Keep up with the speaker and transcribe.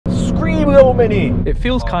little mini. It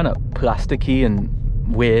feels kind of plasticky and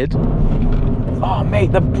weird. Oh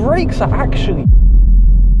mate, the brakes are actually...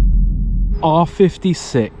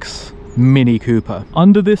 R56 Mini Cooper.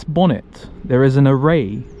 Under this bonnet, there is an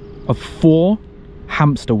array of 4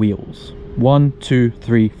 hamster wheels. 1, 2,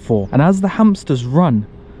 3, 4. And as the hamsters run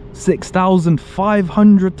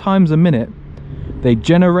 6,500 times a minute, they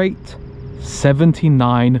generate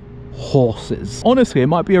 79 horses. Honestly, it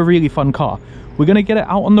might be a really fun car. We're gonna get it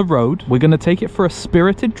out on the road, we're gonna take it for a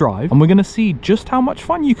spirited drive, and we're gonna see just how much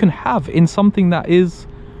fun you can have in something that is,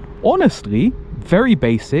 honestly, very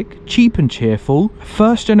basic, cheap and cheerful.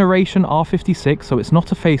 First generation R56, so it's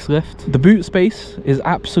not a facelift. The boot space is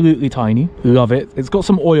absolutely tiny. Love it. It's got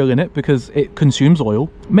some oil in it because it consumes oil.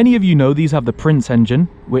 Many of you know these have the Prince engine,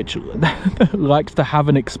 which likes to have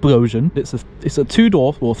an explosion. It's a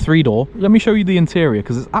 2-door or 3-door. Let me show you the interior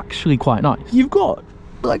because it's actually quite nice. You've got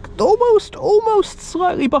like almost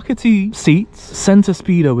slightly buckety seats. Center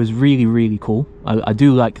speedo is really cool. I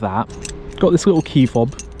do like that. Got this little key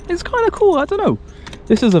fob. It's kind of cool, I don't know.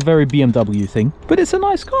 This is a very BMW thing, but it's a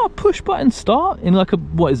nice car. Push button start in like a,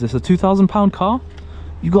 what is this, a 2,000 pound car?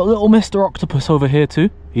 You've got little Mr. Octopus over here too.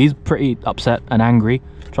 He's pretty upset and angry,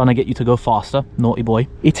 trying to get you to go faster, naughty boy.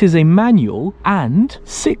 It is a manual and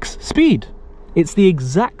 6-speed. It's the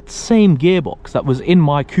exact same gearbox that was in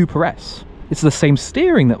my Cooper S. It's the same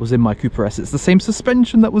steering that was in my Cooper S. It's the same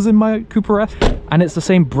suspension that was in my Cooper S. And it's the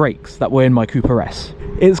same brakes that were in my Cooper S.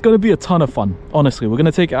 It's going to be a ton of fun. Honestly, we're going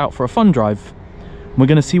to take it out for a fun drive. We're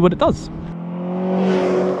going to see what it does.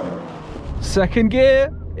 Second gear.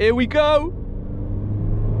 Here we go.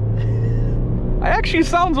 It actually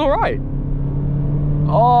sounds all right.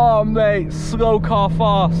 Oh, mate. Slow car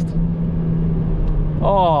fast.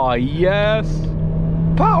 Oh, yes.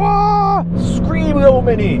 Power! Scream, little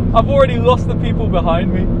mini. I've already lost the people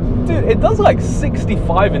behind me. Dude, it does like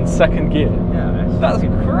 65 in second gear. Yeah, that's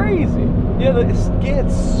crazy. Yeah, it's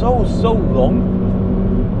geared so long.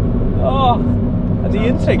 Oh, and the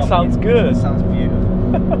intake sounds good. It sounds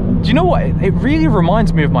beautiful. Do you know what? It really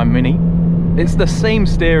reminds me of my Mini. It's the same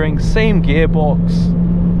steering, same gearbox,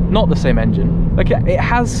 not the same engine. Like it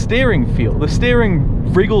has steering feel. The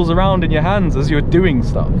steering wriggles around in your hands as you're doing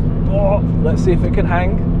stuff. Oh, let's see if it can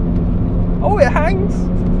hang. Oh, it hangs.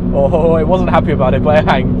 Oh, I wasn't happy about it, but it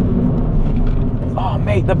hangs. Oh,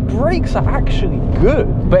 mate, the brakes are actually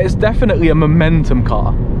good. But it's definitely a momentum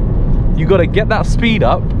car. You got to get that speed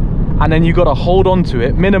up, and then you got to hold on to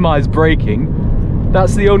it, minimize braking.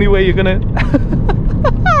 That's the only way you're gonna...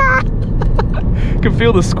 You can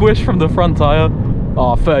feel the squish from the front tire.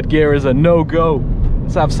 Oh, third gear is a no-go.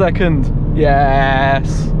 Let's have second.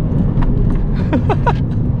 Yes.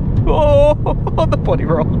 Oh, the body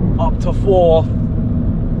roll. Up to fourth.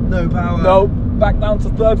 No power. No, back down to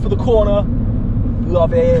third for the corner.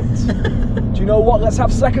 Love it. Do you know what? Let's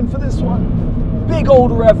have second for this one. Big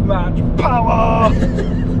old rev match. Power.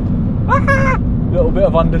 Little bit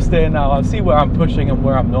of understeer now. I see where I'm pushing and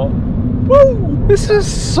where I'm not. Woo! This is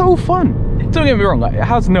so fun. Don't get me wrong, like, it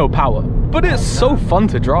has no power, but it's so fun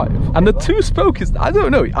to drive. And the 2-spoke is, I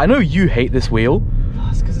don't know, I know you hate this wheel.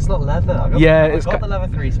 It's because it's not leather. I've got the leather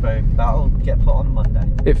 3-spoke. That'll get put on Monday.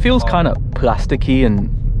 It feels kind of plasticky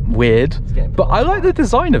and weird, but I like the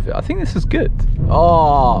design of it. I think this is good.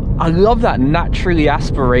 Oh, I love that naturally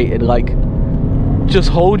aspirated, like, just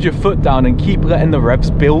hold your foot down and keep letting the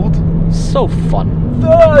revs build. So fun.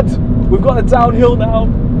 Third! We've got a downhill now.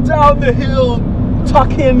 Down the hill,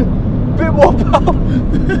 tuck in. Bit more power.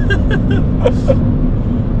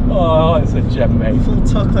 Oh, it's a gem, mate. Full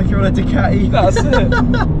tuck like you're on a Ducati. That's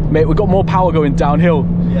it. Mate, we've got more power going downhill.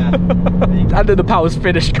 Yeah. And then the power's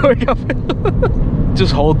finished going up.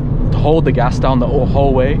 Just hold the gas down the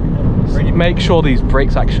whole way. Make sure these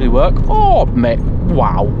brakes actually work. Oh, mate,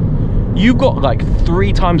 wow. You've got like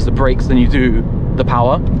 3 times the brakes than you do the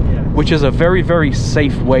power, which is a very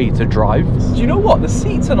safe way to drive. Do you know what? The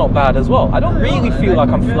seats are not bad as well. I don't really feel like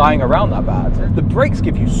I'm flying around that bad. The brakes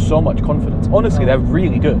give you so much confidence. Honestly, they're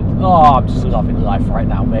really good. Oh, I'm just loving life right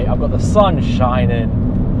now, mate. I've got the sun shining.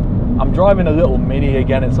 I'm driving a little Mini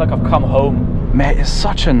again. It's like I've come home. Mate, it's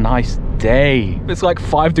such a nice day. It's like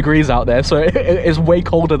 5 degrees out there, so it's way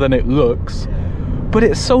colder than it looks. But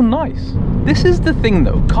it's so nice. This is the thing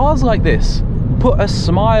though. Cars like this put a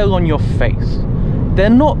smile on your face. They're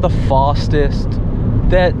not the fastest,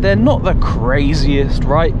 they're not the craziest,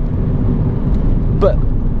 right? But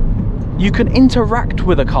you can interact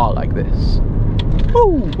with a car like this.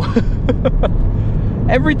 Ooh.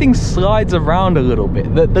 Everything slides around a little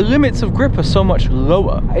bit. The limits of grip are so much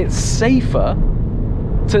lower. It's safer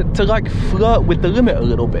to like flirt with the limit a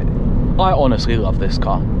little bit. I honestly love this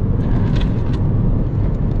car.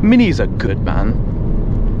 Minis are good, man.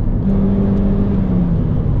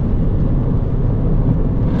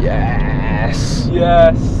 Yes.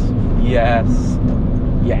 Yes. Yes.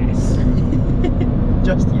 Yes.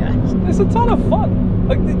 Just yes. It's a ton of fun.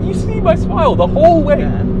 Like, you see my smile the whole way.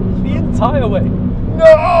 Yeah. The entire way.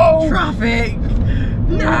 No! Traffic!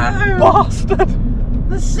 No! Bastard!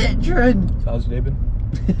 The Citroen! So how's your day been?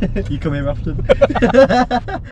 You come here often?